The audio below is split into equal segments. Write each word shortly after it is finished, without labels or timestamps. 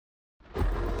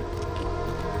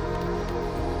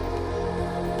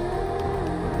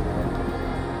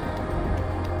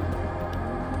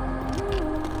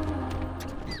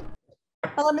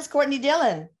Hello, Miss Courtney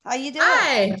Dillon. How you doing?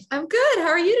 Hi, I'm good. How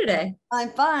are you today?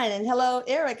 I'm fine. And hello,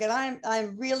 Erik. And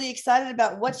I'm really excited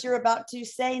about what you're about to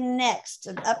say next,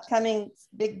 an upcoming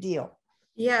big deal.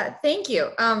 Yeah, thank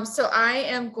you. So I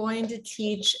am going to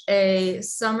teach a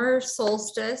summer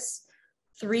solstice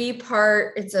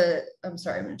three-part. I'm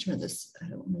sorry, I'm going to turn this. I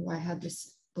don't know why I had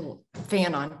this little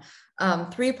fan on.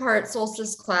 Three-part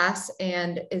solstice class,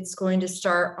 and it's going to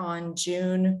start on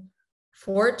June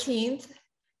 14th.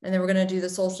 And then we're going to do the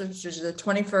solstice, which is the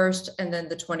 21st and then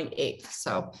the 28th.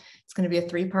 So it's going to be a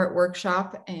three-part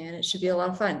workshop and it should be a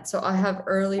lot of fun. So I have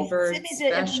early bird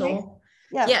special.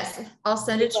 Yeah. Yes, I'll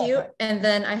send it to you. And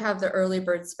then I have the early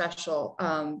bird special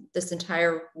this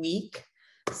entire week.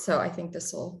 So I think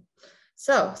so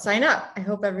sign up. I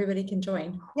hope everybody can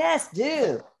join. Yes,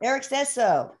 do. Erik says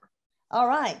so. All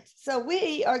right. So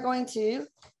we are going to,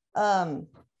 we're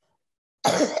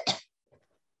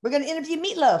going to interview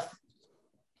Meatloaf.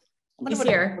 He's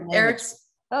here. Erik's.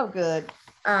 Oh, good.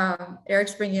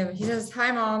 Erik's bringing him. He says,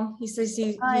 "Hi, Mom." He says,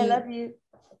 "Hi, I love you."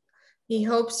 He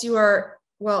hopes you are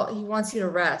well. He wants you to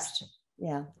rest.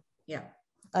 Yeah. Yeah.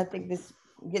 I think this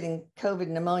getting COVID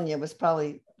pneumonia was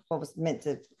probably what was meant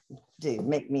to do,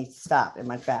 make me stop in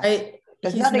my tracks.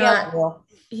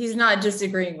 He's not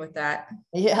disagreeing with that.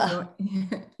 Yeah.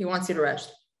 He wants you to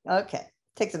rest. Okay.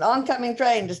 Takes an oncoming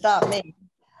train to stop me.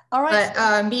 All right.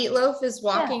 But Meatloaf is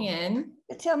walking in.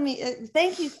 Tell me,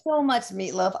 thank you so much,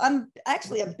 Meatloaf. I'm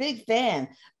actually a big fan.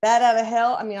 Bat Out of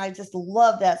Hell. I mean, I just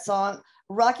love that song.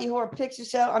 Rocky Horror Picture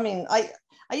Show. I mean, I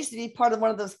used to be part of one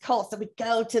of those cults that would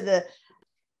go to the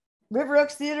River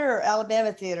Oaks Theater or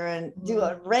Alabama Theater and do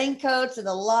a raincoats and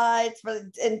the lights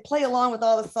and play along with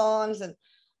all the songs. And,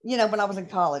 you know, when I was in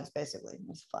college, basically, it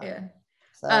was fun. Yeah.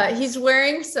 So. He's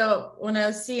wearing, so when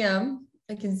I see him,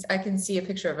 I can see a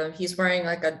picture of him. He's wearing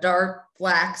like a dark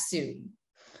black suit.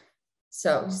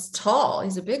 So he's tall.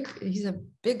 He's a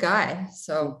big guy.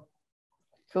 So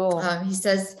cool. He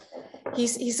says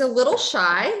he's a little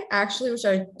shy, actually, which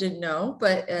I didn't know,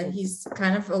 but he's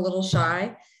kind of a little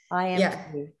shy. I am. Yeah.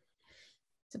 Too.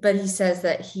 But he says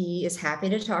that he is happy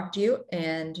to talk to you,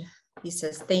 and he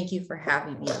says thank you for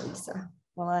having me, Lisa.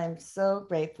 Well, I'm so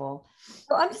grateful.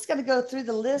 So I'm just going to go through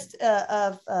the list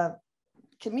of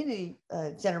community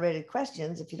generated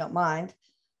questions, if you don't mind.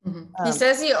 Mm-hmm. He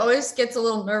says he always gets a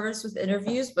little nervous with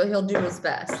interviews, but he'll do his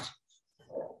best.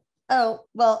 Oh,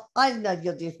 well, I know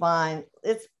you'll do fine.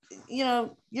 It's, you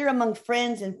know, you're among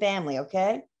friends and family,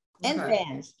 okay? And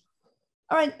fans.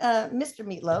 All right, Mr.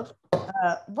 Meatloaf,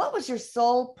 what was your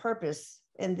sole purpose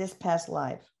in this past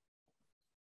life?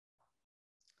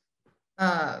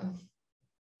 I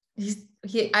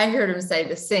heard him say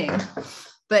to sing,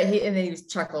 but and then he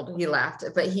chuckled, he laughed,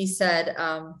 but he said,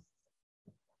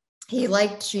 he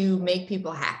liked to make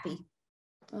people happy.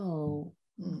 Oh,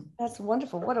 that's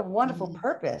wonderful. What a wonderful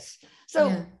purpose.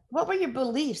 So what were your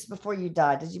beliefs before you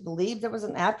died? Did you believe there was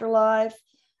an afterlife,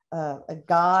 a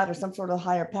God or some sort of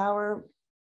higher power?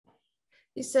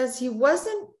 He says he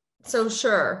wasn't so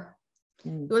sure.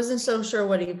 He wasn't so sure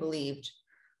what he believed.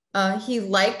 He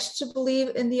liked to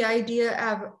believe in the idea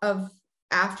of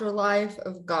afterlife,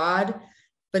 of God,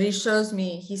 but he says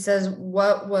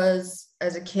what was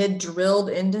as a kid drilled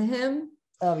into him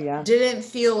didn't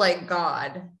feel like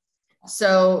God.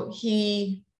 So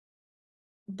he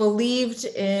believed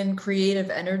in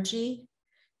creative energy.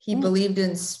 He believed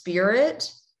in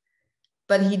spirit,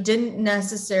 but he didn't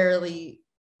necessarily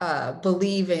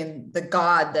believe in the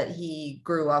God that he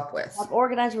grew up with. Like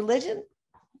organized religion?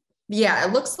 Yeah,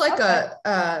 it looks like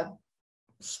a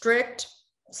strict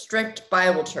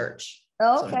Bible church.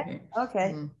 Oh, okay.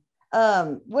 Okay.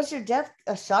 Was your death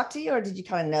a shock to you, or did you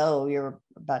kind of know you were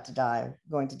about to die,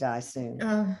 going to die soon?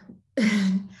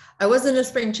 I wasn't a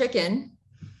spring chicken,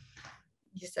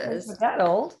 he says. Not that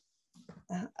old.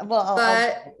 Well,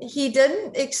 but he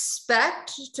didn't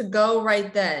expect to go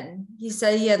right then. He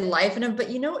said he had life in him, but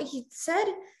you know what he said?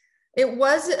 It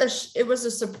was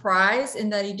a surprise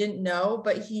in that he didn't know,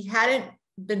 but he hadn't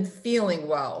been feeling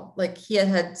well. Like he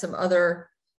had some other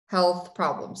health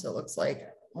problems, it looks like.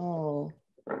 Oh.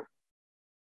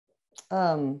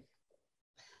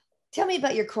 Tell me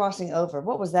about your crossing over.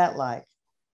 What was that like?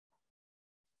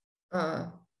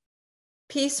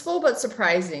 Peaceful but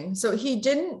surprising. So he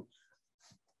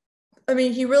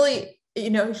really,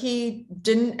 he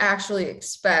didn't actually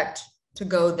expect to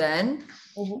go then.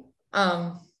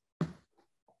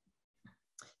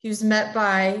 He was met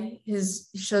by he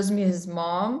shows me his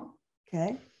mom.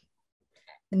 Okay.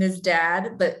 And his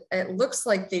dad, but it looks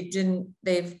like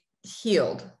they've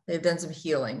healed. They've done some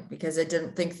healing because I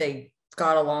didn't think they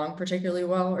got along particularly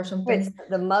well or Wait, something.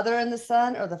 the mother and the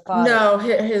son or the father? No,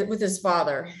 with his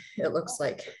father, it looks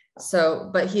like. So,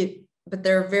 but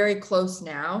they're very close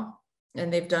now,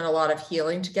 and they've done a lot of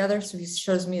healing together. So he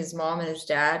shows me his mom and his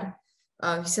dad.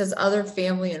 He says other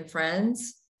family and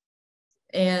friends,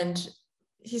 and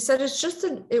he said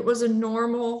it was a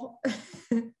normal,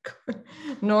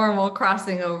 normal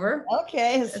crossing over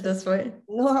Okay, at this point.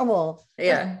 normal.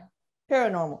 Yeah.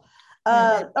 Paranormal.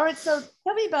 Yeah. All right, so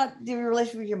tell me about your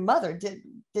relationship with your mother. Did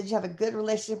you have a good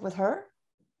relationship with her?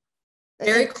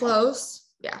 Very close.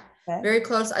 Yeah. Okay. Very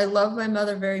close. I love my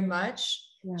mother very much.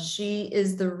 Yeah. She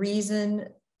is the reason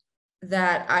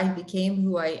that I became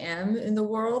who I am in the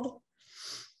world.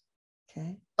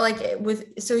 Okay.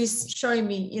 So he's showing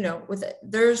me,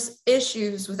 there's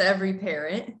issues with every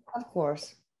parent. Of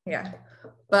course. Yeah.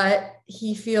 But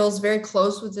he feels very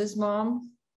close with his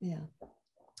mom. Yeah.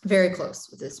 Very close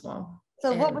with his mom.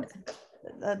 So what was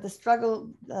the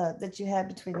struggle that you had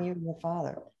between you and your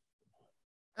father?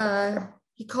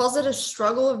 He calls it a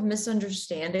struggle of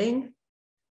misunderstanding.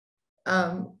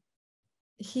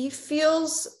 He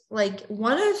feels like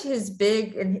one of his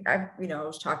big, and I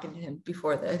was talking to him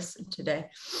before this and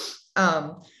today.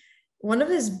 One of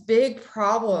his big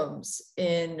problems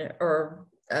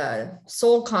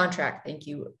soul contract,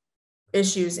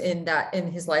 issues in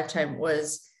his lifetime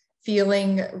was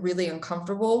feeling really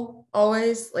uncomfortable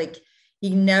always. Like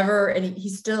he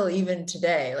still, even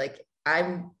today, like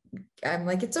I'm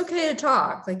like, it's okay to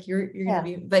talk, like you're gonna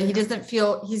be, but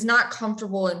he's not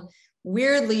comfortable, and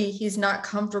weirdly he's not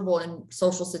comfortable in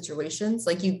social situations,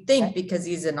 like you'd think, because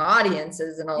he's in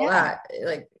audiences and all that,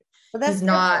 like he's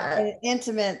not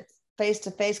intimate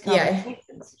face-to-face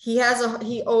conversations.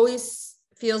 He always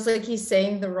feels like he's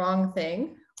saying the wrong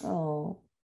thing. Oh,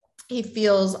 he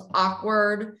feels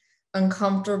awkward,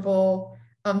 uncomfortable.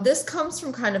 This comes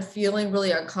from kind of feeling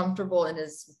really uncomfortable in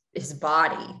his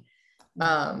body,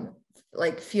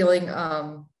 like feeling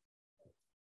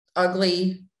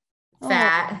ugly,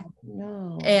 fat.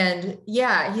 No. And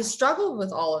he struggled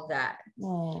with all of that.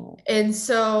 Oh. And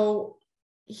so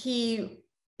he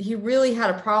really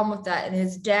had a problem with that, and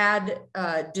his dad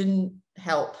didn't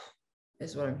help,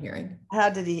 is what I'm hearing. How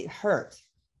did he hurt?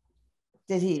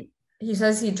 He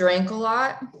says he drank a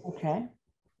lot. Okay.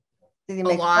 Did he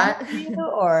make a lot fun of you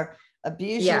or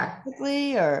abuse you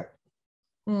physically or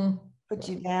put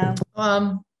you down?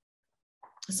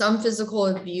 Some physical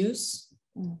abuse.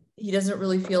 He doesn't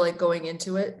really feel like going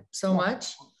into it so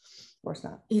much. Of course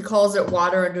not. He calls it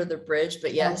water under the bridge,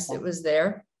 but yes, it was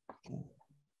there.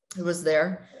 It was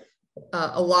there.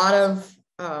 A lot of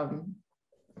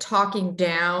talking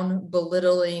down,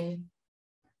 belittling,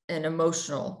 and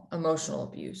emotional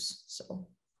abuse. So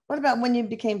what about when you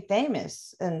became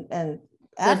famous and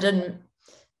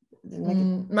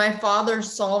my father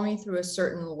saw me through a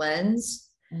certain lens,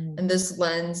 and this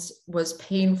lens was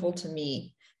painful to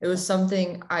me. It was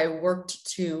something I worked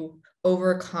to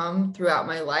overcome throughout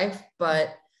my life,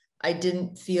 but I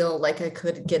didn't feel like I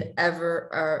could get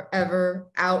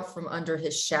ever out from under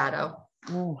his shadow.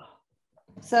 Oh.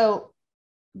 So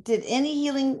did any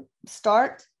healing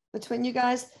start between you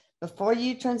guys before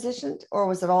you transitioned, or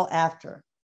was it all after?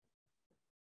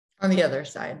 On the other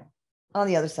side. On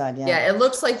the other side, yeah. Yeah, it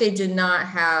looks like they did not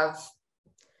have,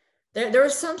 there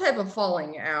was some type of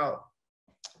falling out.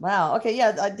 Wow. Okay.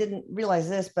 Yeah, I didn't realize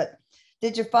this, but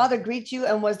did your father greet you,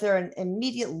 and was there an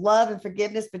immediate love and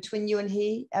forgiveness between you and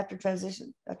he after you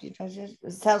transitioned?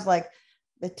 It sounds like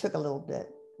it took a little bit,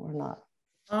 or not.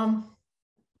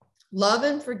 Love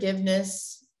and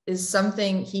forgiveness is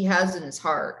something he has in his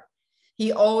heart.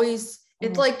 He always,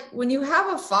 it's like when you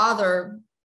have a father,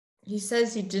 he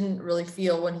says he didn't really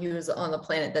feel when he was on the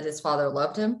planet that his father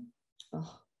loved him.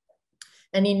 Oh.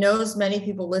 And he knows many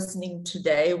people listening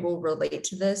today will relate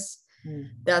to this.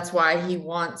 That's why he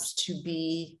wants to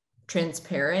be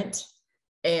transparent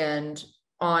and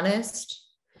honest,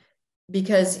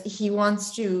 because he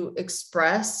wants to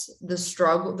express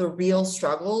the real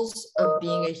struggles of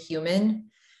being a human,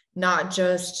 not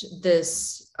just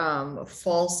this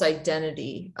false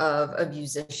identity of a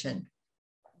musician.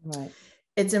 Right.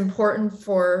 It's important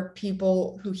for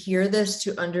people who hear this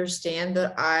to understand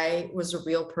that I was a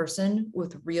real person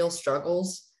with real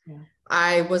struggles. Yeah.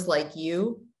 I was like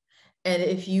you. And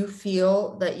if you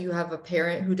feel that you have a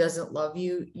parent who doesn't love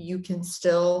you, you can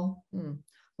still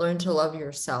learn to love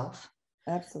yourself.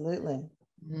 Absolutely.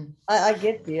 I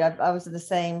get you. I was in the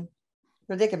same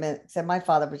predicament, except my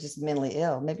father was just mentally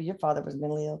ill. Maybe your father was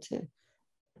mentally ill too.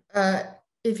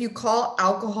 If you call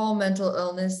alcohol mental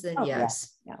illness, then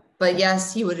yes. Yeah. But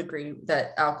yes, he would agree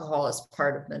that alcohol is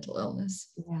part of mental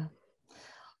illness. Yeah.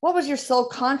 What was your soul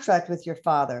contract with your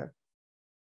father?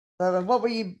 What were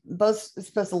you both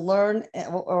supposed to learn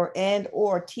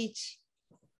or teach?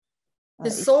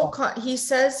 His soul, he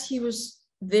says he was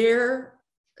there,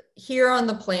 here on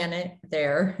the planet,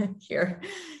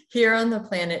 here on the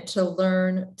planet to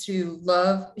learn to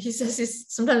love. He says he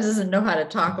sometimes doesn't know how to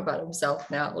talk about himself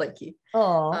now. Like you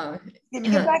can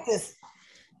practice.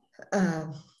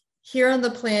 Here on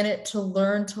the planet to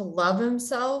learn to love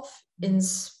himself in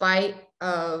spite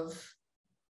of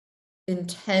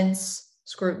intense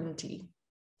scrutiny.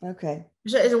 Okay.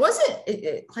 It wasn't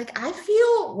like, I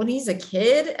feel when he's a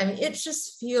kid, I mean, it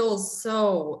just feels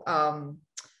so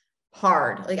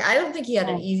hard. Like, I don't think he had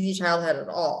an easy childhood at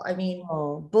all. I mean,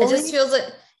 it just feels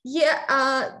like,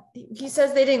 he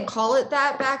says they didn't call it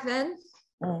that back then.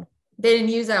 They didn't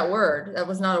use that word. That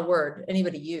was not a word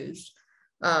anybody used.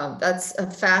 That's a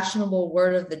fashionable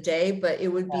word of the day, but it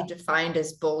would be defined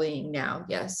as bullying now.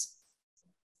 Yes.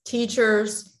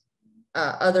 Teachers,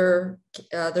 other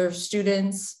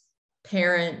students,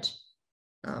 parent,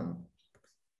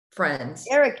 friends.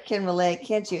 Erik can relate,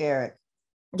 can't you, Erik?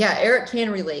 Yeah, Erik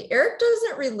can relate. Erik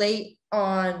doesn't relate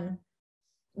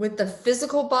with the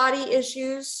physical body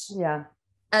issues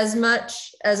as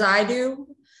much as I do.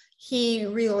 He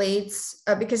relates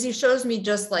because he shows me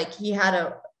just like he had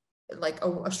a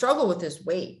struggle with his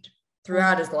weight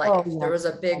throughout his life. There was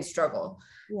a big struggle.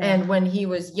 And when he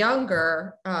was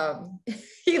younger,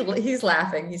 he's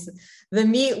laughing. He said the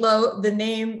meatloaf,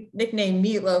 nickname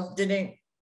meatloaf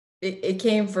it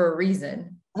came for a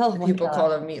reason. People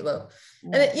called him meatloaf.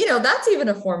 And that's even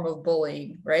a form of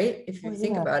bullying, right? If you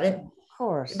think about it. Of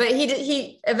course. But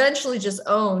he eventually just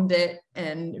owned it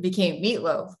and became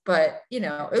Meatloaf. But it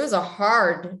was a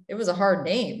hard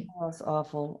name. Oh, it's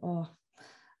awful.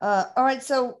 All right.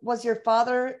 So was your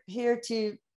father here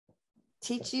to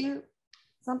teach you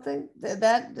something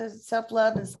that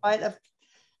self-love in spite of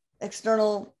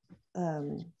external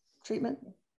treatment?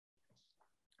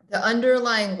 The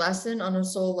underlying lesson on a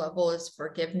soul level is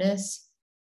forgiveness.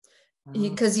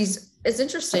 Because it's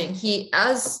interesting.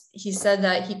 As he said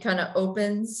that, he kind of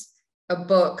opens a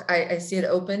book. I see it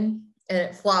open and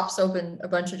it flops open a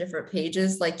bunch of different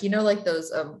pages. Like, like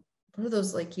those, what are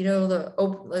those? Like,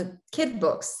 the kid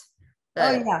books.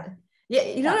 Yeah.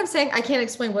 You know what I'm saying? I can't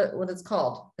explain what it's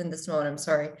called in this moment. I'm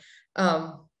sorry.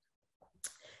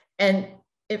 And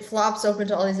it flops open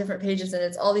to all these different pages, and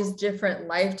it's all these different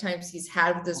lifetimes he's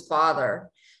had with his father.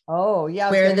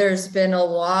 Where there's been a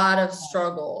lot of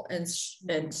struggle and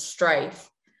strife.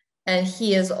 And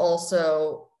he has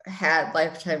also had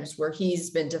lifetimes where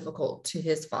he's been difficult to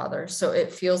his father. So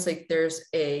it feels like there's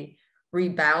a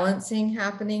rebalancing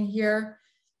happening here.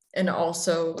 And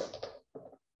also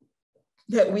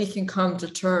that we can come to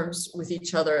terms with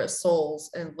each other as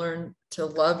souls and learn to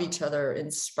love each other in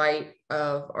spite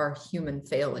of our human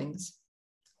failings.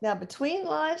 Now, between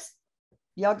lives,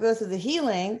 y'all go through the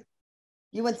healing.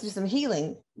 You went through some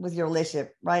healing with your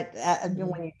relationship, right? After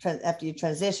you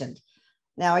transitioned.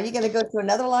 Now, are you going to go through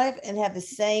another life and have the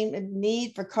same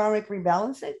need for karmic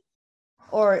rebalancing?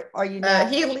 Or are you not?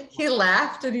 He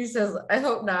laughed and he says, I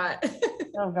hope not.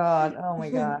 Oh, God. Oh, my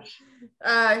gosh.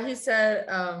 He said,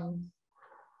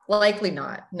 likely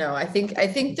not. No, I think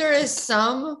there is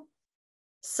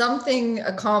something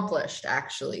accomplished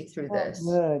actually through this.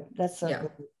 Good. That's so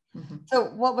good. Mm-hmm.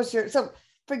 So what was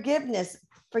forgiveness?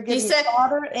 He said,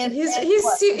 father, and he's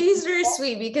very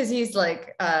sweet because he's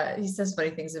like he says funny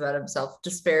things about himself,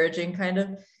 disparaging kind of.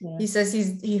 Yeah. He says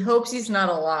he hopes he's not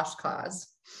a lost cause.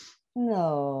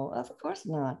 No, of course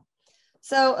not.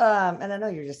 So and I know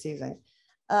you're just teasing.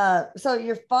 So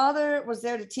your father was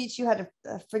there to teach you how to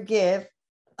forgive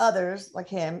others like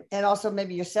him, and also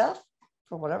maybe yourself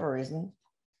for whatever reason.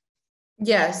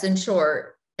 Yes, in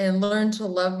short, and learn to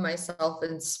love myself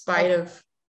in spite of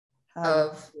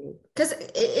because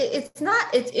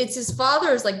it's his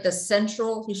father is like the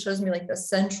central. He shows me like the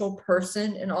central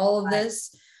person in all of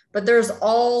this, but there's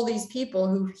all these people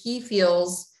who he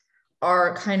feels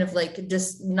are kind of like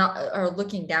just are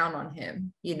looking down on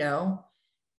him,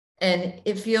 and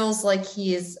it feels like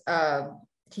he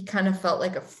kind of felt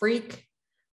like a freak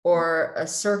or a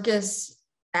circus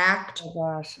act. Oh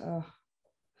gosh.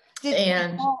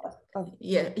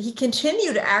 He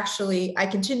continued I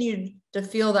continued to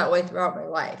feel that way throughout my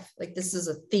life. Like this is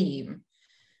a theme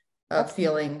of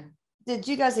feeling. Did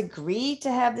you guys agree to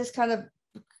have this kind of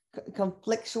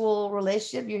conflictual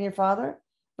relationship, you and your father?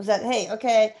 Was that, hey,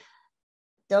 okay,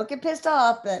 don't get pissed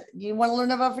off, but you want to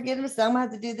learn about forgiveness, so I'm gonna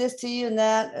have to do this to you and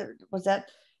that? Was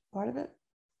that part of it?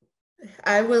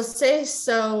 I will say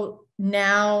so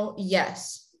now,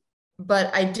 yes.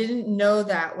 But I didn't know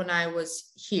that when I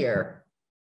was here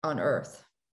on Earth.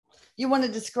 You want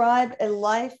to describe a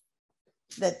life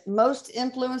that most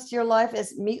influenced your life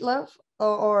as Meatloaf,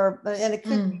 or and it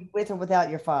could be with or without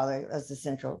your father as the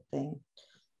central thing?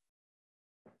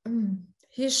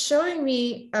 He's showing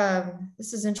me,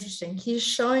 this is interesting. He's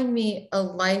showing me a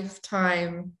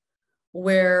lifetime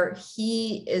where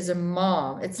he is a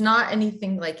mom. It's not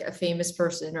anything like a famous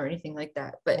person or anything like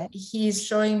that, but he's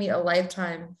showing me a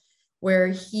lifetime where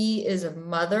he is a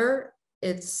mother.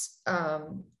 It's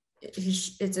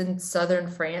in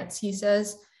southern France, he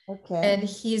says. Okay. And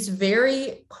he's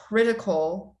very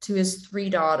critical to his 3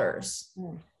 daughters.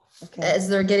 Okay. As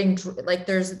they're getting, like,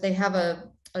 they have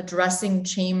a dressing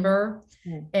chamber,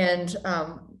 and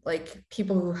like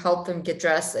people who help them get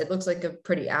dressed. It looks like a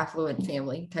pretty affluent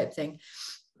family type thing.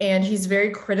 And he's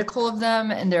very critical of them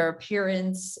and their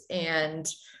appearance and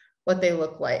what they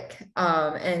look like.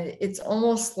 And it's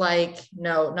almost like,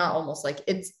 no, not almost like,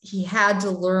 he had to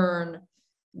learn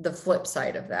the flip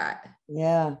side of that.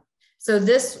 Yeah. So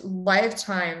this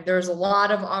lifetime, there's a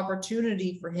lot of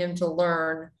opportunity for him to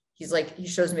learn. He's like, he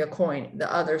shows me a coin,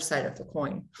 the other side of the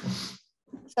coin.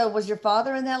 So was your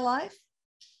father in that life?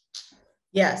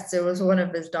 Yes, it was one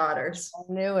of his daughters. I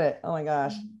knew it. Oh my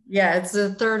gosh. Yeah, it's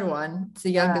the third one. It's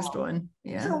the youngest one.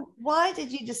 Yeah. So why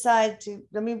did you decide to,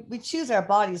 I mean, we choose our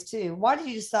bodies too. Why did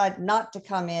you decide not to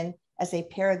come in as a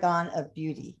paragon of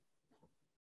beauty?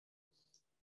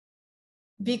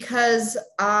 Because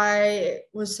I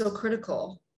was so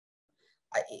critical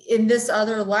in this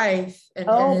other life and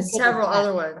in several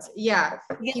other ones. Yeah,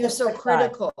 he was so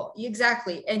critical.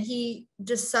 Exactly. And he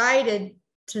decided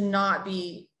to not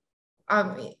be,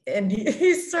 and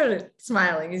he started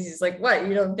smiling. He's like, what,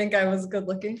 you don't think I was good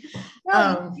looking?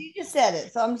 No, you just said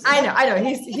it. So I know.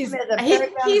 He's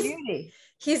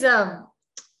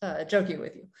joking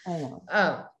with you. I know.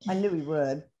 I knew he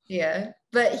would. Yeah.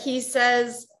 But he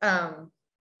says,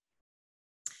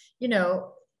 you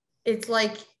know, it's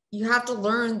like you have to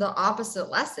learn the opposite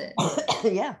lesson.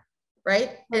 Yeah.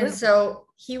 Right. And so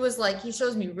he was like, he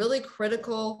shows me really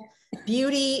critical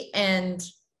beauty, and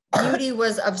beauty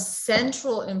was of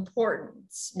central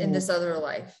importance in this other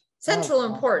life. Central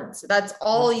importance. That's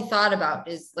all he thought about,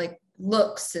 is like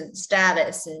looks and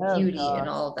status and beauty and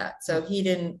all of that. So he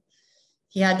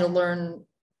had to learn.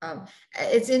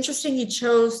 It's interesting he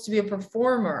chose to be a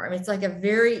performer. I mean, it's like a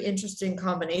very interesting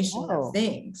combination of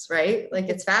things, right? Like,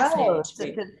 it's fascinating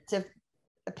to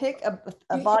pick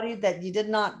a body that you did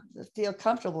not feel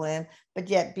comfortable in, but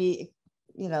yet be,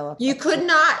 you know. You could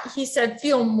not, he said,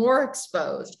 feel more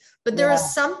exposed. But there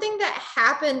was something that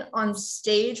happened on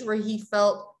stage where he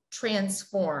felt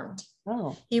transformed.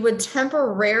 He would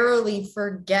temporarily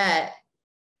forget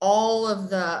all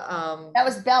of the... That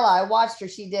was Bella. I watched her.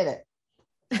 She did it.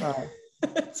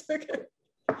 It's okay.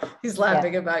 He's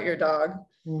laughing about your dog.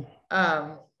 You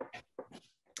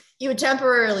would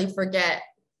temporarily forget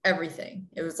everything.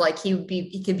 It was like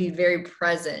he could be very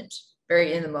present,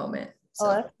 very in the moment. So.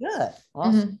 Oh, that's good.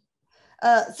 Awesome.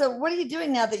 So what are you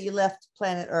doing now that you left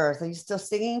planet Earth? Are you still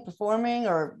singing, performing,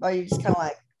 or are you just kind of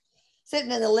like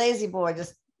sitting in the lazy boy,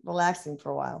 just relaxing for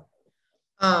a while?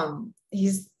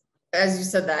 He's, as you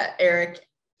said, that Erik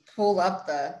pulled up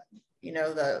the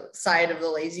side of the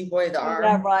lazy boy, the arm.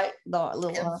 Yeah, right. The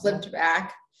little and flipped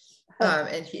back.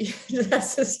 And he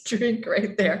has his drink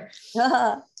right there.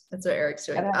 That's what Erik's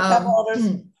doing.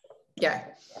 Yeah.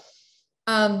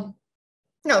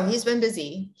 No, he's been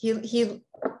busy.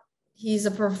 He's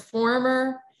a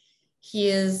performer. He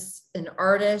is an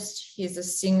artist. He's a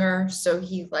singer. So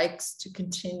he likes to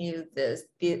continue this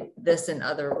in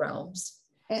other realms.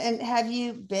 And have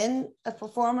you been a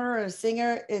performer or a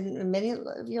singer in many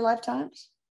of your lifetimes?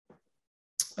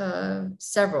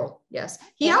 Several, yes.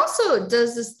 He also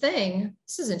does this thing,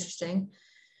 this is interesting,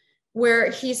 where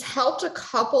he's helped a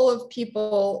couple of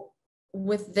people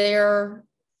with their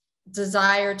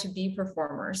desire to be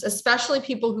performers, especially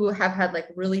people who have had like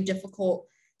really difficult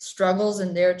struggles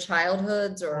in their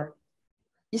childhoods. Or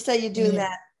you say you do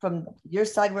that from your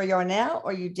side where you are now,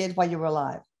 or you did while you were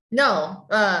alive? No,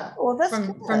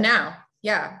 from now.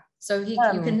 Yeah. So you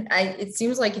can, it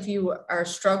seems like if you are a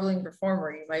struggling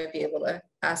performer, you might be able to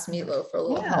ask Meatloaf for a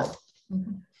little help.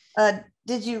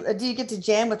 Do you get to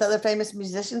jam with other famous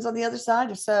musicians on the other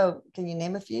side? If so, can you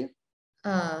name a few?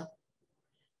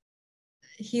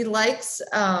 He likes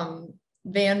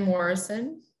Van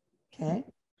Morrison. Okay.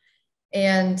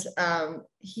 And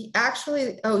he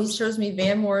actually, he shows me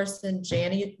Van Morrison,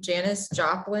 Janis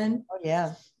Joplin. Oh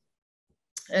yeah.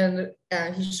 And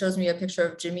he shows me a picture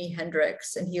of Jimi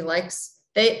Hendrix, and he likes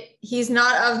he's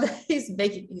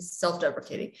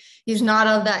self-deprecating. He's not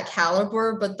of that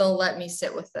caliber, but they'll let me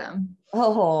sit with them.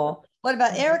 Oh, what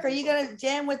about Erik? Are you going to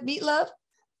jam with Meatloaf?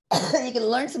 You can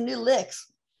learn some new licks.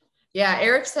 Yeah,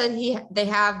 Erik said they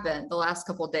have been the last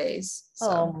couple of days. So.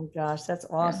 Oh my gosh, that's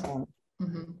awesome. Yeah.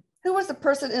 Mm-hmm. Who was the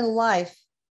person in life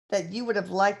that you would have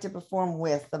liked to perform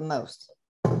with the most?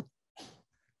 I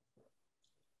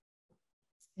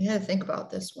had to think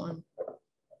about this one.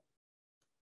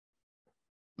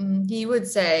 He would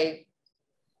say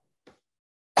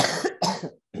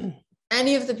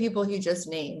any of the people he just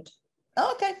named.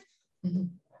 Oh, okay. Mm-hmm.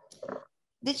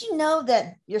 Did you know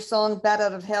that your song Bat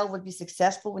Out of Hell would be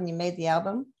successful when you made the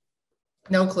album?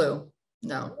 No clue.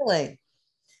 No. Really?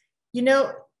 You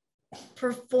know,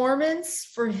 performance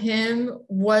for him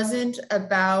wasn't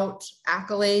about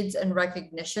accolades and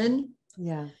recognition.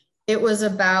 Yeah. It was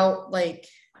about like,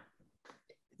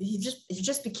 he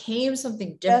just became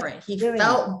something different. He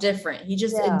felt different. He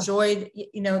just enjoyed,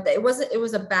 you know, it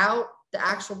was about the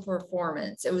actual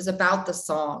performance. It was about the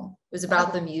song. It was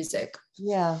about the music.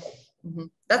 Yeah. Mm-hmm.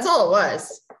 That's all it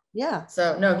was. Yeah.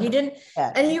 So no, he didn't.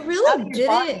 And he really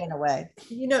didn't, in a way.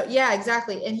 You know, yeah,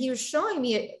 exactly. And he was showing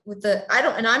me with and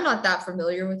I'm not that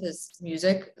familiar with his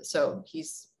music. So he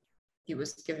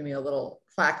was giving me a little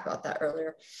flack about that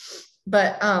earlier,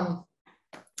 but,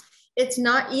 it's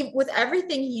not even with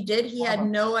everything he did. He had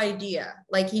no idea.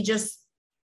 Like he just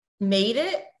made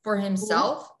it for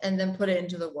himself and then put it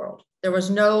into the world. There was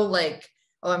no like,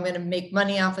 oh, I'm going to make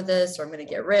money off of this, or I'm going to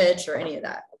get rich, or any of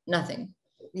that. Nothing.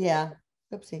 Yeah.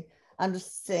 Oopsie. I'm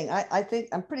just saying,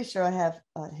 I'm pretty sure I have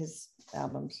his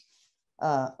albums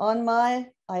on my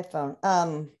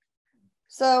iPhone.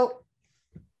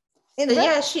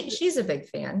 She's a big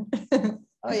fan.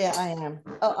 Oh yeah, I am.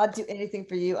 Oh, I'll do anything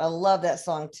for you. I love that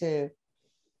song too.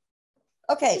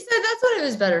 Okay. She said that's one of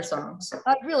his better songs.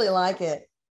 I really like it.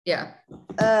 Yeah.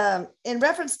 In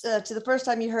reference to the first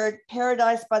time you heard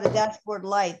Paradise by the Dashboard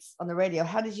Lights on the radio,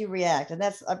 how did you react? And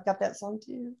I've got that song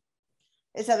too.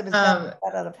 It's out of his Bat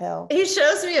Out of Hell. He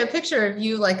shows me a picture of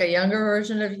you, like a younger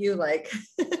version of you, like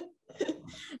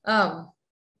a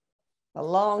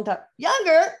long time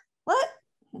younger. What?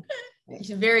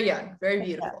 He's very young, very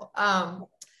beautiful.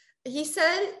 He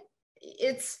said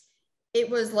it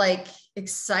was like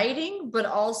exciting, but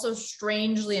also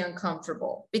strangely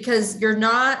uncomfortable, because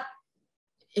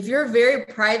if you're a very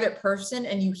private person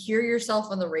and you hear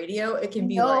yourself on the radio, it can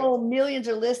be like millions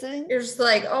are listening. You're just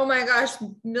like, oh my gosh,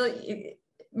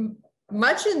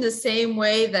 much in the same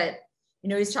way that, you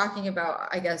know, he's talking about,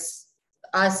 I guess,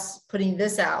 us putting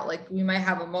this out. Like we might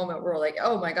have a moment where we're like,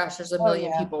 oh my gosh, there's a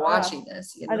million people watching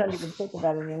this. You know? I don't even think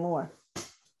about it anymore.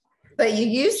 But you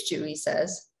used to, he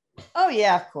says. Oh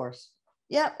yeah, of course.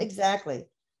 Yeah, exactly.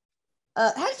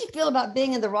 How did you feel about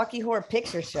being in the Rocky Horror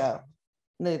Picture Show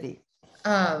movie?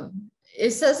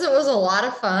 It says it was a lot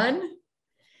of fun.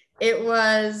 It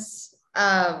was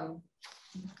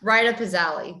right up his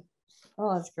alley.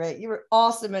 Oh, that's great. You were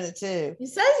awesome in it too. He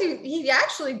says he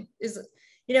actually is,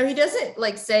 you know, he doesn't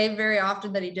like say very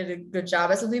often that he did a good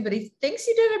job at something, but he thinks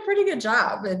he did a pretty good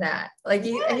job in that. Like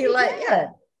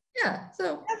yeah.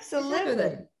 So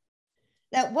absolutely.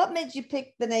 Now, what made you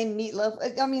pick the name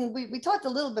Meatloaf? I mean, we talked a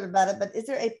little bit about it, but is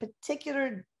there a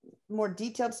particular, more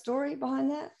detailed story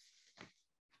behind that?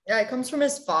 Yeah, it comes from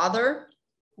his father.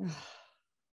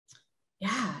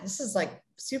 Yeah, this is like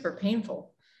super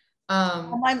painful.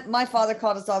 My father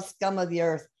called us all scum of the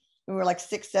earth. We were like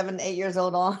 6, 7, 8 years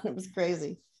old on. It was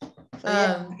crazy. So,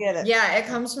 I get it. Yeah, it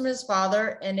comes from his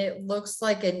father, and it looks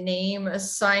like a name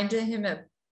assigned to him at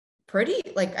pretty,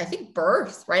 like, I think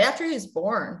birth, right after he was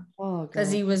born. Oh,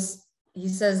 because he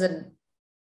says that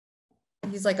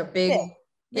he's like a big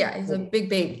he's a big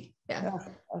baby. Yeah.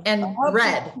 And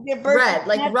red,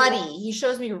 like ruddy. He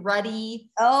shows me ruddy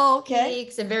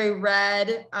cheeks and very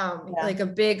red, like a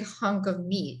big hunk of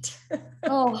meat.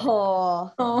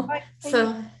 So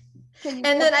and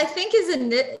then I think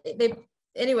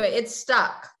it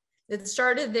stuck. It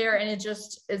started there and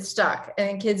it stuck.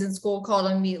 And kids in school called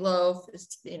him Meatloaf.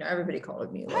 You know, everybody called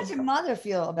him Meatloaf. How'd your mother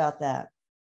feel about that?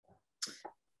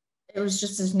 It was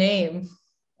just his name.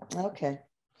 Okay.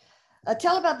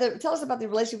 Tell us about the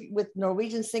relationship with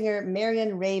Norwegian singer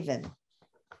Marion Raven.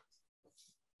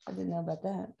 I didn't know about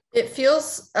that. It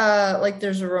feels like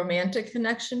there's a romantic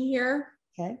connection here.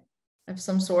 Okay. Of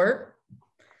some sort.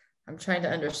 I'm trying to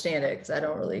understand it because I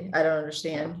don't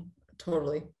understand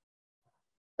totally.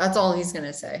 That's all he's going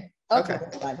to say. Okay.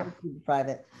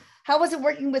 Private. How was it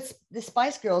working with the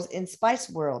Spice Girls in Spice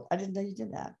World? I didn't know you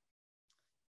did that.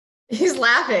 He's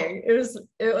laughing. It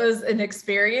was an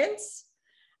experience.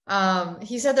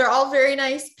 He said they're all very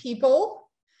nice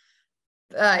people.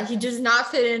 He does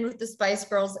not fit in with the Spice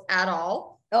Girls at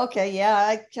all. Okay, yeah,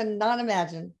 I cannot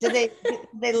imagine. Did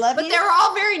they love you? But they were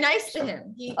all very nice to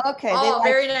him.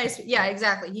 Very nice. Yeah,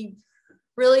 exactly. He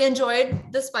really enjoyed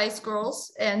the Spice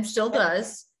Girls and still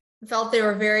does. Felt they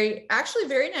were actually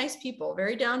very nice people,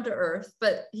 very down to earth,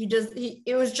 but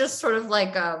it was just sort of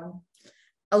like a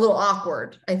little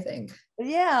awkward, I think.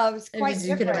 Yeah, it was quite as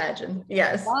you can imagine.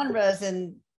 Yes. Genres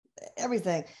and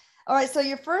everything. All right, so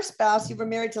your first spouse, you were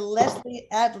married to Leslie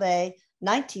Adlai,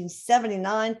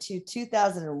 1979 to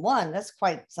 2001. That's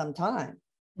quite some time.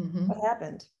 Mm-hmm. What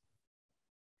happened?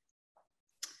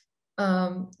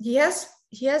 He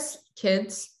has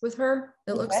kids with her,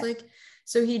 it looks like.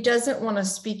 So he doesn't want to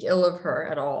speak ill of her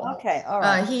at all. Okay, all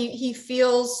right. He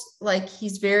feels like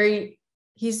he's very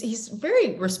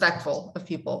respectful of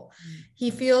people. He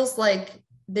feels like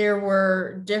there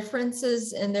were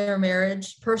differences in their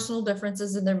marriage, personal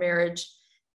differences in their marriage,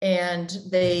 and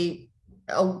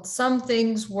some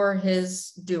things were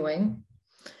his doing.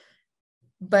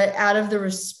 But out of the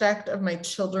respect of my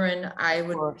children, I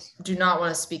do not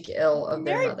want to speak ill of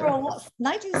their mother.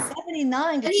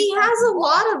 1979. And he has a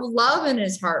lot of love in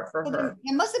his heart for her.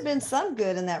 There must have been some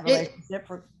good in that relationship.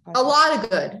 A lot of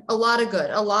good, a lot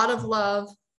of love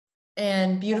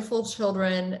and beautiful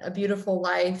children, a beautiful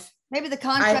life. Maybe the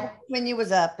contract when you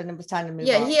was up and it was time to move on.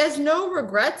 Yeah, he has no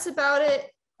regrets about it.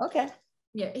 Okay.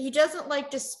 Yeah, he doesn't like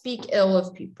to speak ill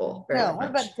of people. No, what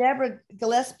about Deborah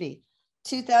Gillespie?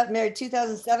 Married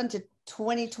 2007 to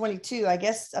 2022, I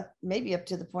guess maybe up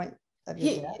to the point of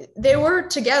your death. They were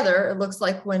together, it looks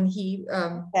like, when he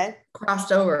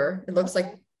crossed over. It looks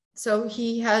like, so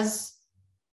he has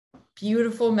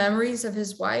beautiful memories of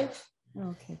his wife.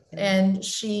 Okay. And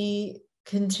she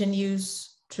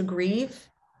continues to grieve.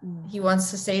 He wants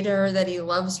to say to her that he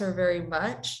loves her very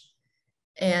much,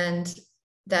 and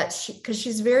that because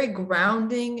she's very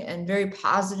grounding and very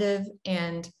positive,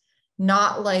 and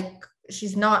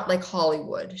she's not like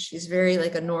Hollywood. She's very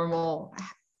like a normal,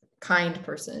 kind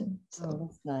person. So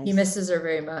that's nice. He misses her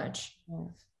very much. Yeah.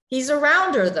 He's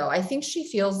around her though. I think she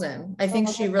feels him. I think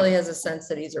she really has a sense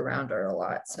that he's around her a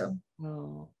lot. So.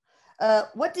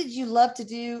 What did you love to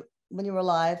do when you were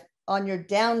alive on your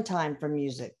downtime from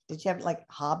music? Did you have like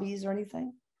hobbies or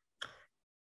anything?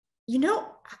 You know,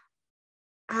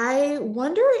 I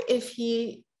wonder if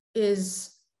he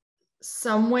is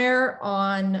somewhere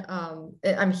on,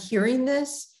 I'm hearing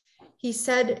this. He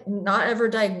said not ever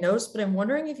diagnosed, but I'm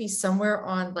wondering if he's somewhere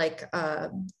on like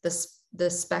the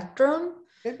spectrum.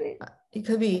 Could be. It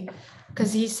could be,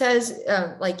 because he says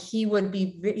like he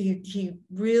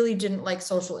really didn't like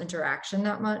social interaction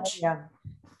that much. Yeah.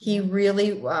 He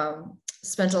really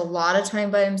spent a lot of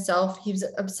time by himself. He was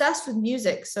obsessed with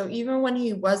music. So even when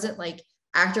he wasn't like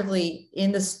actively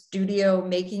in the studio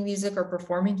making music or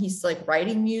performing, he's like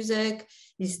writing music.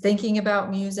 He's thinking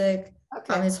about music.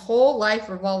 Okay. His whole life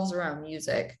revolves around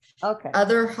music. Okay.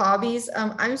 Other hobbies.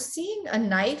 I'm seeing a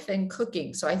knife and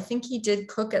cooking. So I think he did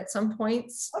cook at some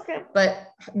points. Okay. But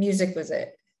music was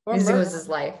it. Or music murder. was his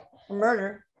life.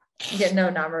 Murder. Yeah, no,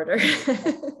 not murder.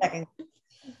 Yeah.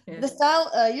 The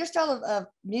style, your style of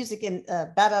music in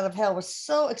Bat Out of Hell was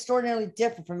so extraordinarily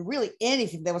different from really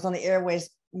anything that was on the airways,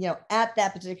 at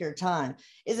that particular time.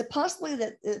 Is it possible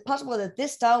that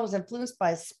this style was influenced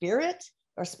by spirits,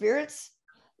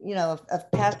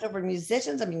 of past over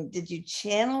musicians? I mean, did you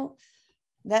channel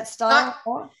that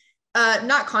style?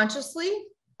 Not consciously.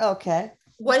 Okay.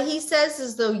 What he says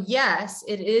is, though, yes,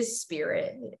 it is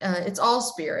spirit. It's all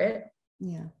spirit.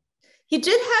 Yeah. He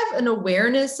did have an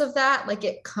awareness of that. Like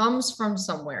it comes from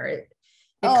somewhere. It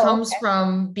comes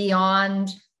from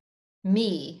beyond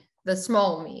me, the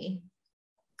small me.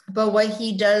 But what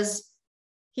he does,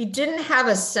 he didn't have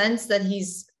a sense that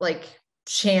he's like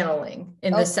channeling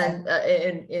in the sense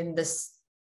in this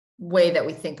way that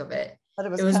we think of it. But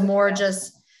it was more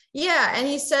just, and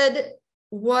he said,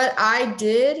 what I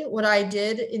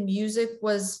did in music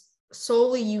was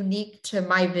solely unique to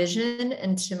my vision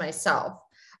and to myself.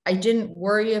 I didn't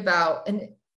worry about, and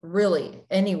really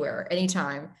anywhere,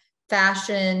 anytime,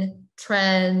 fashion,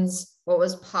 trends, what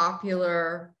was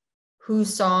popular, who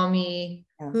saw me,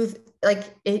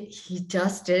 he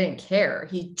just didn't care.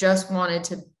 He just wanted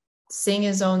to sing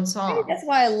his own song. That's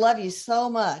why I love you so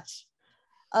much.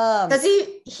 Because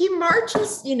he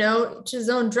marches, to his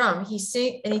own drum. He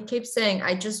keeps saying,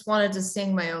 I just wanted to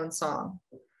sing my own song,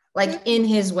 like in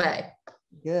his way.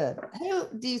 Good. Who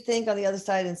do you think on the other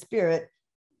side in spirit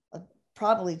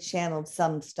probably channeled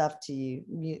some stuff to you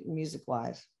music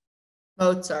wise?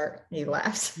 Mozart. He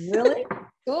laughs. Really?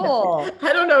 Cool.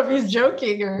 I don't know if he's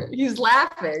joking or he's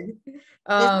laughing.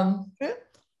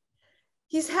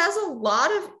 He has a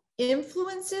lot of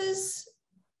influences.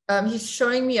 He's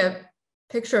showing me a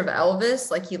picture of Elvis,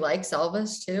 like he likes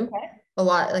Elvis too. Okay. A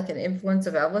lot, like an influence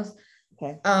of Elvis.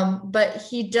 Okay. But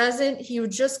he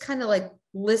would just kind of like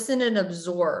listen and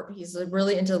absorb. He's like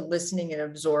really into listening and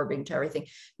absorbing to everything.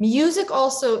 Music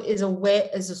also is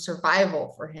a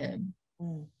survival for him.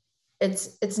 Mm.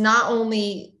 It's not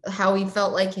only how he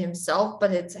felt like himself,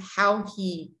 but it's how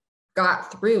he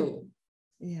got through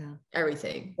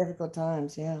everything. Difficult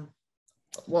times, yeah.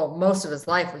 Well, most of his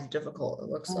life was difficult, it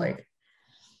looks like.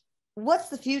 What's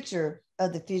the future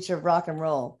of rock and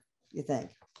roll, you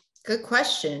think? Good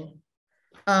question.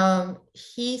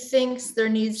 He thinks there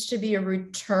needs to be a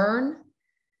return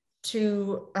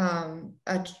to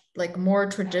a like more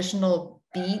traditional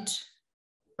beat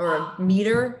or a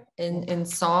meter in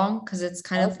song, because it's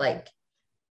kind of like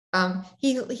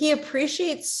he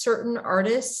appreciates certain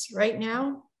artists right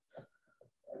now.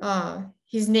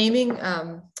 He's naming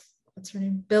what's her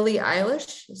name? Billie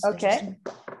Eilish. Okay.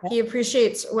 He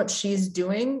appreciates what she's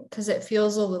doing because it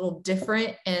feels a little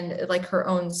different and like her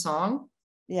own song.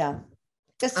 Yeah.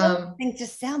 Because some things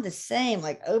just sound the same,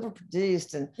 like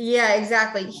overproduced and yeah,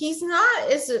 exactly. He's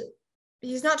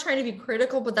not trying to be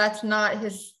critical, but that's not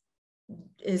his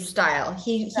style.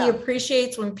 He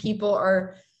appreciates when people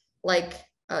are like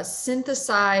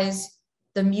synthesize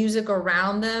the music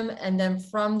around them, and then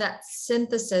from that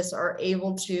synthesis are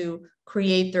able to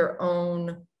create their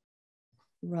own,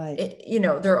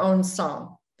 their own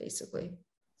song, basically.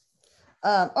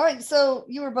 All right, so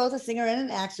you were both a singer and an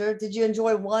actor. Did you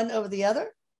enjoy one over the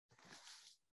other?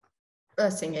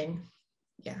 Singing.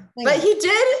 Yeah. But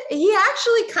he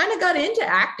actually kind of got into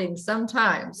acting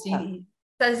sometimes. He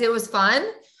says it was fun,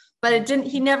 but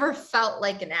he never felt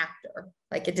like an actor.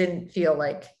 Like it didn't feel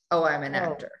like, oh, I'm an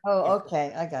actor. Oh,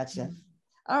 okay. I got you.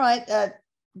 All right.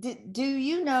 Do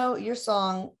you know your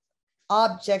song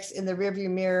Objects in the Rearview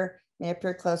Mirror May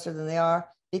Appear Closer Than They Are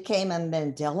became a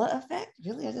Mandela effect?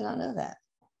 Really? I did not know that.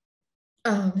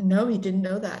 No, he didn't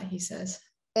know that, he says.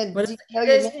 And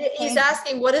he's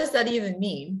asking, what does that even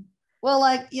mean? Well,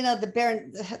 like,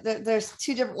 there's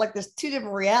two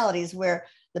different realities where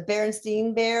the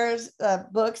Berenstain Bears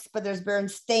books, but there's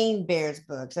Berenstain Bears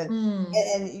books. And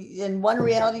in one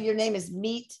reality, your name is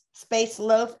Meat Space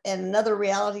Loaf, and another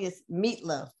reality is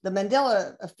Meatloaf. The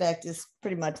Mandela effect is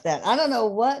pretty much that. I don't know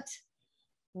what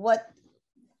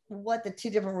the two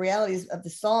different realities of the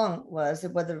song was,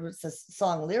 whether it was the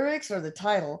song lyrics or the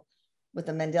title with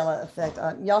the Mandela effect.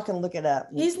 Y'all can look it up.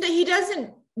 He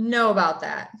doesn't know about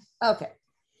that. Okay.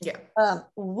 Yeah.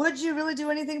 Would you really do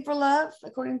anything for love,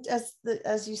 according to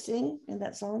as you sing in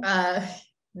that song?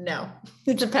 No,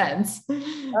 it depends. He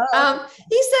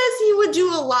says he would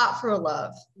do a lot for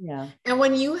love. Yeah. And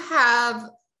when you have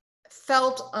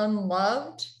felt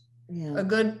unloved a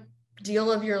good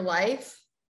deal of your life,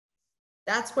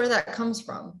 that's where that comes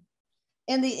from.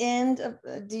 In the end,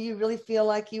 do you really feel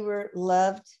like you were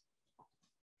loved?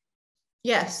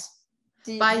 Yes.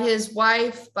 By his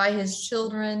wife, by his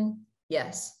children.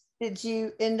 Yes. Did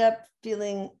you end up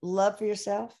feeling love for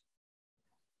yourself?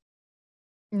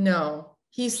 No.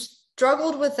 He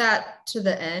struggled with that to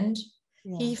the end.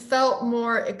 Yeah. He felt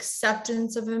more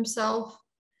acceptance of himself.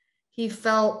 He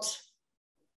felt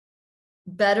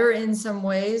better in some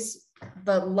ways,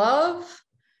 but love,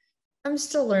 I'm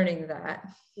still learning that.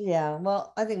 Yeah,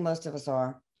 well, I think most of us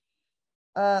are.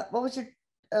 What was your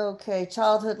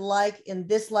childhood like in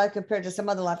this life compared to some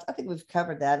other lives? I think we've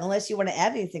covered that, unless you want to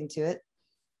add anything to it.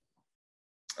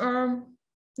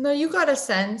 No, you got a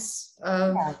sense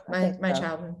of my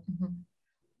childhood. Mm-hmm.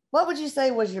 What would you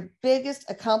say was your biggest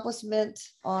accomplishment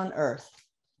on earth?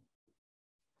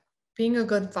 Being a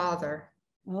good father.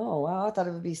 Oh, wow. I thought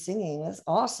it would be singing. That's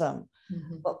awesome.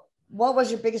 Mm-hmm. But what was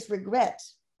your biggest regret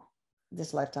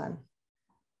this lifetime?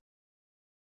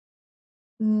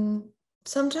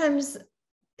 Sometimes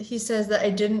he says that I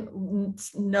didn't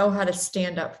know how to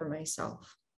stand up for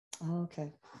myself. Oh, okay.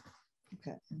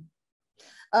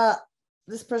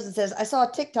 This person says, I saw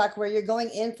a TikTok where you're going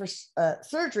in for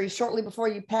surgery shortly before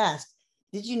you passed.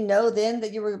 Did you know then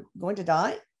that you were going to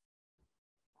die?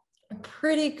 A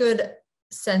pretty good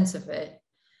sense of it.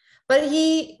 But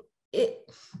he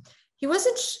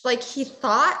wasn't like, he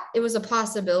thought it was a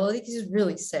possibility because he's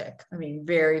really sick. I mean,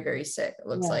 very, very sick. It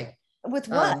looks like. With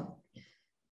what?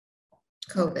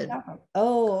 COVID.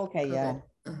 Oh, okay. COVID. Yeah.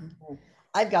 Uh-huh.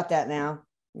 I've got that now.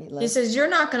 He says, you're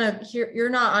not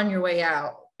on your way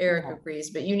out. Erik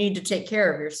agrees, but you need to take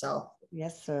care of yourself.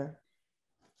 Yes, sir.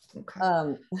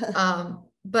 Okay.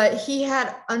 But he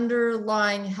had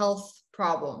underlying health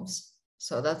problems.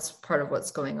 So that's part of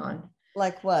what's going on.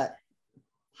 Like what?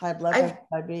 High blood pressure,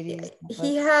 diabetes?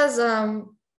 He has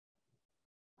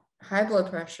high blood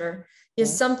pressure. He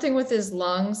has something with his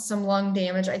lungs, some lung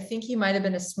damage. I think he might have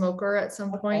been a smoker at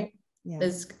some point.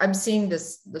 Yeah. I'm seeing the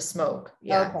smoke.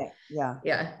 Yeah. Okay. Yeah.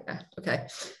 Yeah. Okay.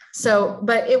 So,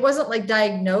 but it wasn't like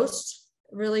diagnosed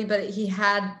really, but he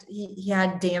had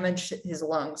damaged his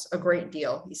lungs a great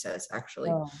deal, he says, actually.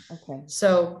 Oh, okay.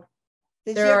 So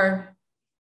there are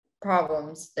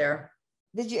problems there.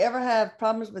 Did you ever have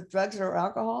problems with drugs or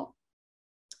alcohol?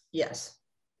 Yes.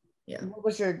 Yeah. What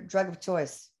was your drug of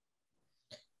choice?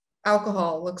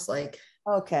 Alcohol, looks like.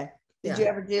 Okay. Did you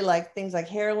ever do like things like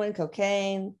heroin,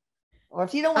 cocaine? Or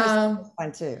if you don't want to, that's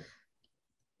fine too.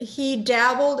 He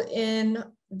dabbled in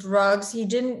drugs. He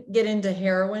didn't get into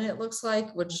heroin, it looks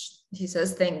like, which he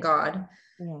says, thank God.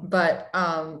 Yeah. But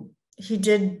he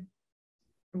did,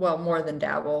 well, more than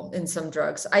dabble in some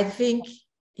drugs. I think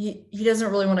he doesn't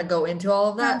really want to go into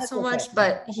all of that so much,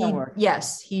 but he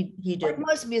did. Like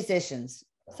most musicians,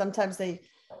 sometimes they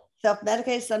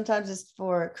self-medicate, sometimes it's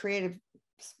for creative,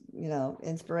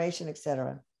 inspiration,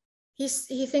 etc.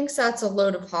 He thinks that's a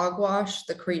load of hogwash,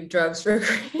 the Creed drugs for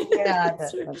Creed. Yeah,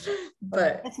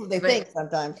 but that's what they think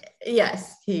sometimes.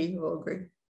 Yes, he will agree.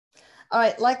 All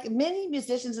right, like many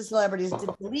musicians and celebrities, did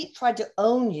the elite try to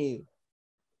own you,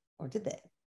 or did they?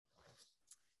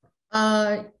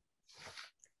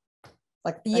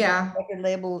 Like record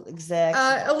label execs?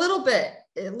 A little bit.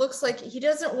 It looks like he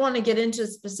doesn't want to get into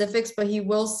specifics, but he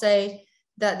will say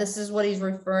that this is what he's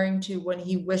referring to when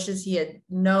he wishes he had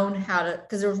known how to,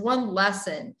 because there was one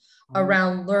lesson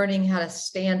around learning how to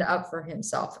stand up for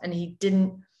himself, and he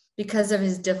didn't, because of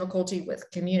his difficulty with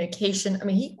communication. I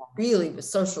mean, he really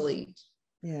was socially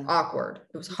awkward.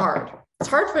 It was hard. It's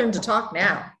hard for him to talk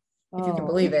now, if you can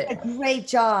believe it. A great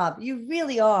job. You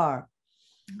really are.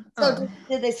 So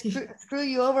did they screw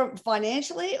you over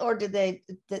financially, or did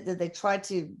they try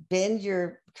to bend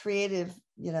your creative,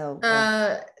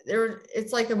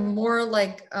 it's like a more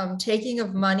like taking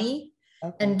of money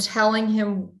and telling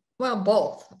him, well,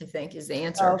 both, I think, is the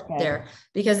answer there,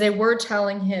 because they were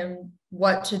telling him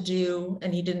what to do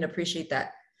and he didn't appreciate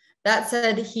that. That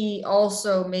said, he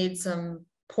also made some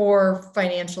poor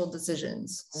financial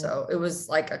decisions. So it was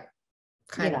like a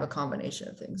kind of a combination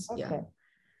of things. Yeah.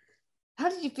 How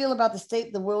did you feel about the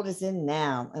state the world is in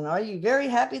now? And are you very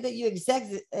happy that you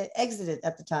exited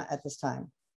at this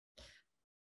time?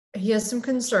 He has some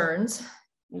concerns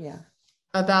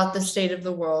about the state of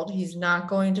the world. He's not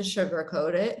going to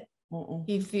sugarcoat it.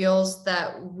 He feels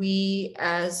that we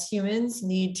as humans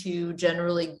need to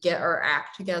generally get our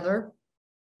act together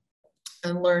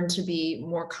and learn to be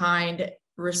more kind,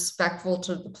 respectful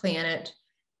to the planet,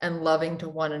 and loving to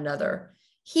one another.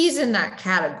 He's in that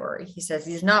category. He says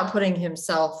he's not putting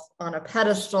himself on a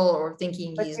pedestal or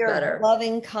thinking he's better. A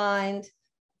loving, kind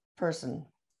person.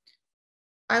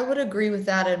 I would agree with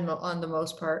that on the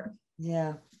most part.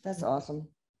 Yeah, that's awesome.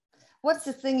 What's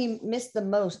the thing you miss the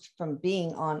most from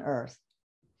being on Earth?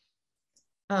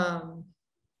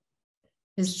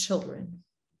 His children.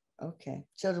 Okay,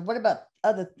 children. What about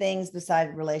other things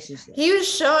besides relationships? He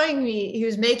was showing me, he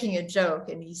was making a joke,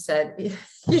 and he said,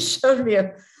 he showed me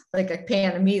a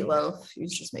pan of meatloaf. He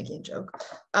was just making a joke.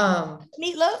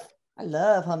 Meatloaf? I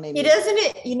love homemade meatloaf. He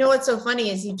doesn't, you know what's so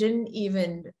funny is he didn't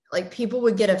even, like, people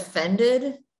would get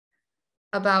offended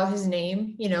about his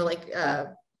name,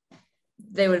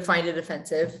 they would find it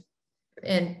offensive.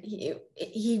 And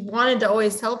he wanted to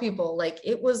always tell people, like,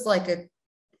 it was like a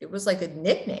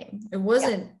nickname. It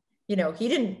wasn't, he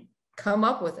didn't come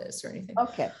up with this or anything.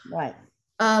 Okay, right.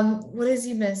 What does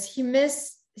he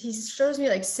miss? He shows me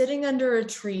like sitting under a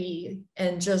tree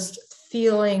and just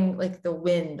feeling like the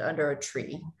wind under a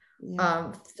tree,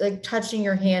 like touching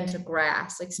your hand to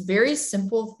grass, like very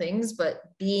simple things, but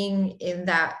being in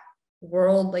that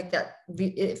world like that,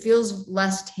 it feels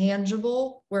less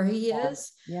tangible where he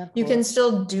is. Yeah, you can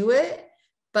still do it,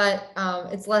 but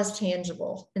it's less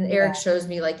tangible. And Erik shows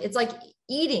me, like, it's like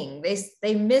eating.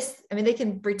 They miss, I mean, they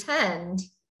can pretend,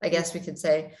 I guess we could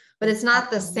say, but it's not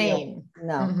the same.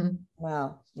 No. Mm-hmm.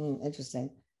 Wow.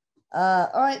 Interesting. All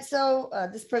right. So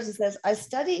this person says, I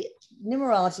study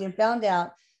numerology and found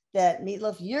out that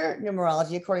Meatloaf, your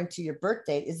numerology, according to your birth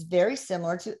date, is very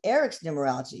similar to Erik's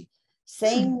numerology.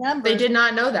 Same numbers. They did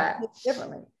not know that.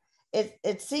 Differently.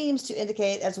 It seems to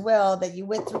indicate as well that you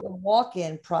went through a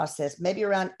walk-in process, maybe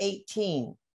around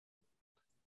 18.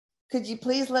 Could you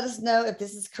please let us know if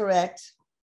this is correct?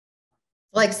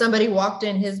 Like somebody walked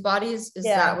in his body? Is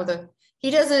that what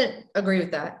he doesn't agree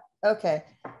with that. Okay.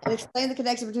 And explain the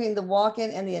connection between the walk-in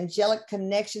and the angelic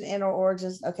connection and or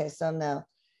origins. Okay, so no.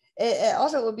 It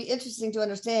also would be interesting to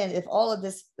understand if all of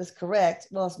this is correct.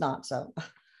 Well, it's not. So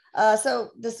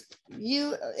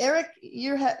Erik,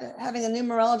 you're having a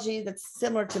numerology that's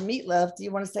similar to Meatloaf. Do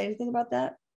you want to say anything about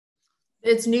that?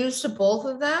 It's news to both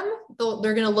of them.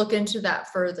 They're going to look into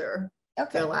that further.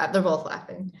 Okay. They're both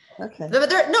laughing. Okay. But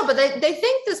they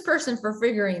thank this person for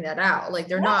figuring that out. Like,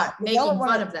 they're not making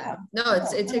fun of them. No,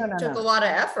 it took a lot of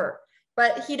effort,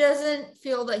 but he doesn't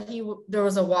feel that there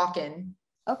was a walk-in.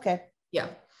 Okay. Yeah.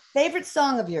 Favorite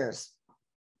song of yours?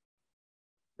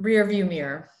 Rear View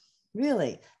Mirror.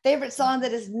 Really? Favorite song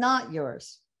that is not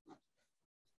yours?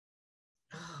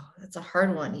 Oh, that's a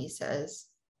hard one, he says.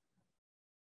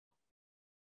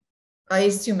 Oh,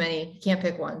 he's too many. He can't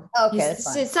pick one. Okay.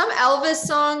 Some Elvis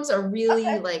songs are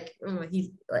really like,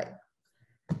 he like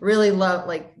really love,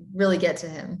 like really get to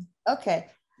him. Okay.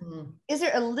 Mm-hmm. Is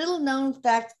there a little known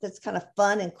fact that's kind of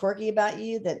fun and quirky about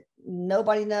you that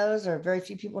nobody knows or very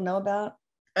few people know about?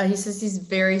 He says he's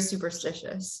very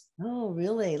superstitious. Oh,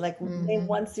 really? Like name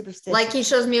one superstition. Like, he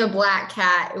shows me a black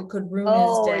cat, it could ruin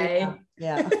his day.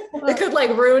 Yeah. It could like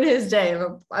ruin his day.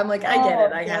 I'm like, I get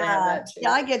it. I gotta have that too.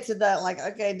 Yeah, I get to that. Like,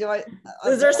 okay,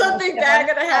 is there something bad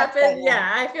gonna happen?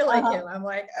 Yeah, I feel like him. I'm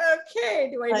like, okay,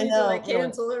 do I need to like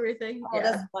cancel everything? Oh,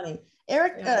 that's funny.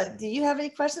 Erik, do you have any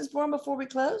questions for him before we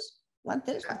close? I'm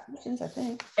finished with questions, I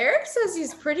think. Erik says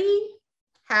he's pretty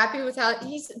happy with how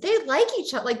they like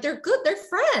each other. Like, they're good. They're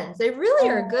friends. They really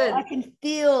are good. I can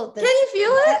feel. Can you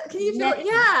feel it? Can you feel it?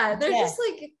 Yeah. They're just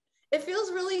like, it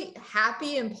feels really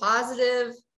happy and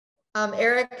positive.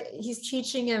 Erik, he's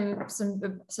teaching him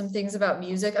some things about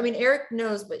music. I mean, Erik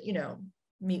knows, but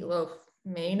Meatloaf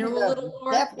may know a little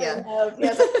more. Yeah.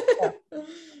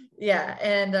 Yeah.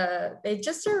 And they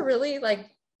just are really like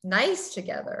nice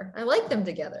together. I like them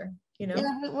together,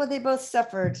 Yeah, well, they both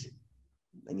suffered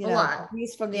a lot, at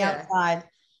least from the outside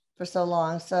for so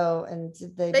long. So, and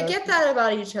they get that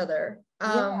about each other.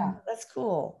 Yeah, that's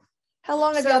cool. How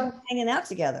long have y'all been hanging out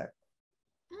together?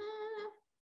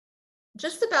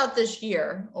 Just about this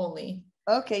year only.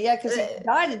 Okay, yeah, because he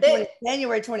died in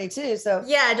January 22. So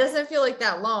yeah, it doesn't feel like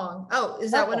that long. Oh,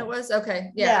 is that when it was?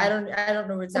 Okay, yeah. I don't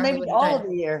know exactly. So maybe all of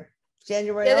the year,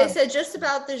 January. Yeah, they said just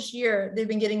about this year they've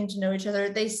been getting to know each other.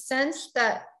 They sensed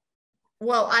that.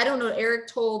 Well, I don't know. Erik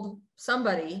told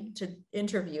somebody to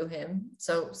interview him,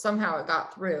 so somehow it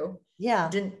got through. Yeah,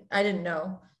 I didn't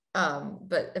know,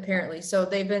 but apparently, so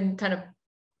they've been kind of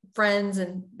friends,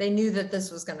 and they knew that this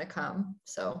was going to come.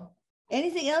 So.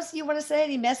 Anything else you want to say?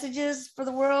 Any messages for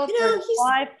the world? For his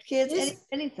wife, kids,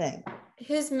 anything?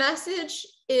 His message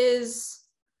is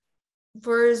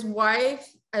for his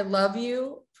wife, I love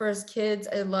you. For his kids,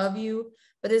 I love you.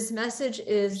 But his message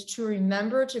is to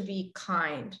remember to be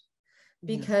kind,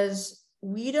 because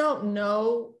we don't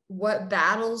know what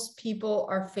battles people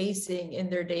are facing in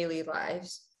their daily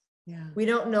lives. Yeah. We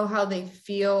don't know how they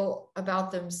feel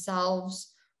about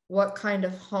themselves, what kind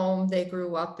of home they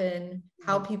grew up in,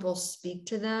 how people speak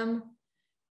to them.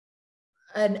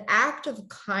 An act of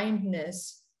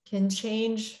kindness can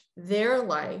change their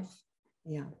life.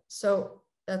 Yeah. So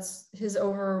that's his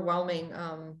overwhelming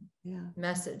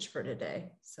message for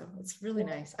today. So it's really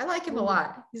nice. I like him a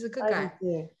lot. He's a good guy.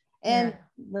 And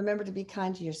remember to be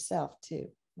kind to yourself too,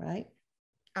 right?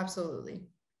 Absolutely.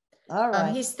 All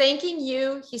right. He's thanking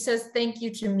you. He says thank you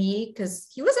to me, because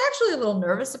he was actually a little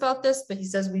nervous about this, but he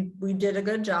says we did a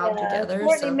good job together.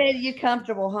 Courtney made you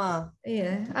comfortable, huh?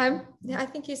 Yeah, I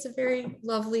think he's a very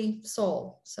lovely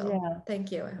soul. So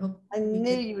thank you. I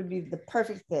knew you would be the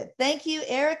perfect fit. Thank you,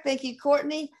 Erik. Thank you,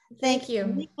 Courtney. Thank you.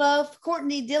 Meatloaf,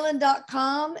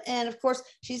 CourtneyDillon.com. And of course,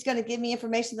 she's going to give me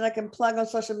information that I can plug on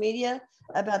social media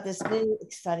about this new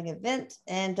exciting event.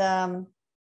 And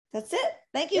that's it.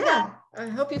 Thank you. Yeah. I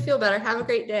hope you feel better. Have a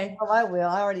great day. Oh, I will.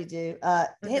 I already do.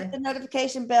 Hit the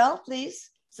notification bell, please.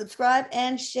 Subscribe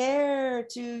and share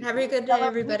to. Have a good day,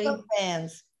 everybody.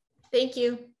 Fans. Thank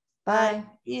you. Bye.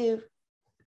 You.